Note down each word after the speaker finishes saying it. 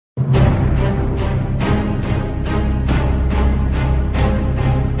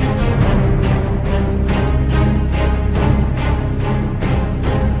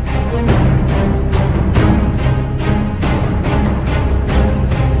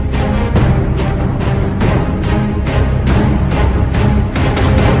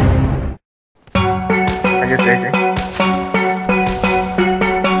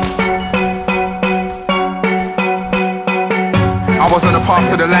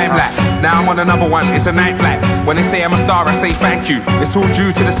limelight. Now I'm on another one, it's a night flight. When they say I'm a star, I say thank you. It's all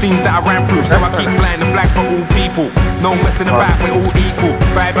due to the scenes that I ran through. So I keep flying the flag for all people. No messing about, we're all equal.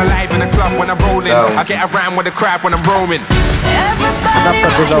 Vibe alive in the club when I'm rolling. I get around with the crowd when I'm roaming.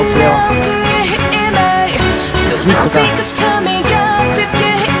 Everybody right now, can you hear me? Feel the speakers turn me up if you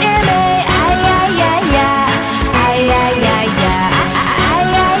hear me. Everybody right now, can you hear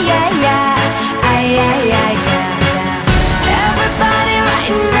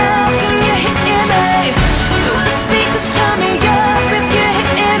me? Feel the speakers turn me up if you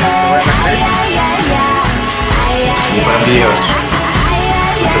hear me.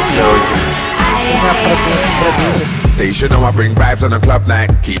 They should know I bring vibes on a club night.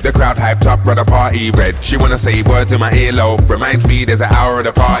 Keep the crowd hyped up, run the party red. She wanna say words in my earlobe. Reminds me there's an hour of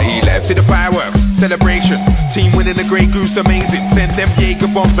the party left. See the fireworks, celebration. Team winning the Grey Goose, amazing. Send them Jaeger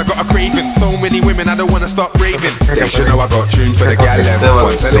bombs, I got a craving. So many women, I don't wanna stop raving. They should know I got tunes for the gal left.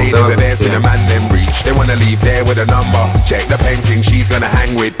 Once the ladies are there, see the man them reach. They wanna leave there with a number. Check the painting, she's gonna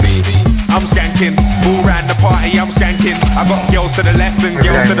hang with me. I'm skanking, all round the party, I'm skanking. I got girls to the left and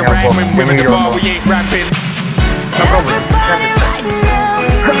girls to the right. When we're in the bar, we ain't rapping. Everybody right now,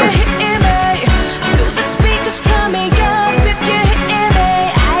 can you hear me? Feel the speakers turn me up if you hear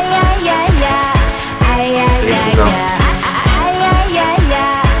me. Everybody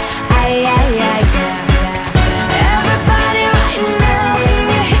right now,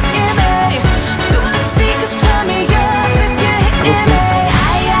 can you hear me? Feel the speakers turn me up if you hear me.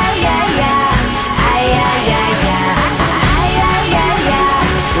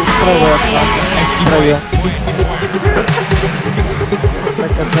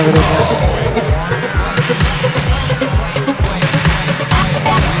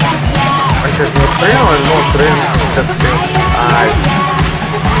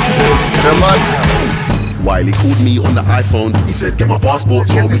 Wiley called me on the iPhone. He said, get my passport,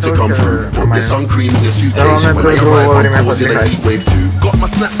 told me to come through. Put the sun cream in your suitcase. When I arrive, I'm causing a heat wave too. Got my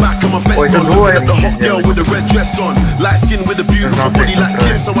snapback and my vest on. Looking at the hot girl with the red dress on. Light skin with a beautiful body like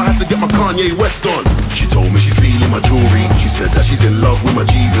Kim, so I had to get my Kanye West on. She told me she's feeling my jewelry. She said that she's in love with my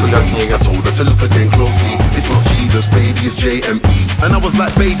Jesus face. I told her to look again closely. It's not Jesus, baby, it's JME. And I was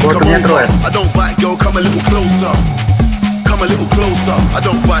like, baby, come over. I don't bite, girl, come a little closer. Come a little closer. I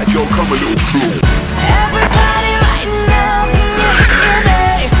don't bite, girl, come a little closer. Everybody right now, can you hear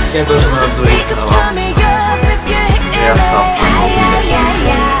me? Feel the speakers turn me up if you hear me.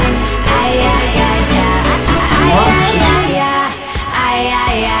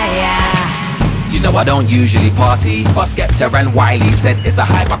 You know I don't usually party, but Skepta and Wiley said it's a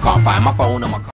hype. I can't find my phone on my car.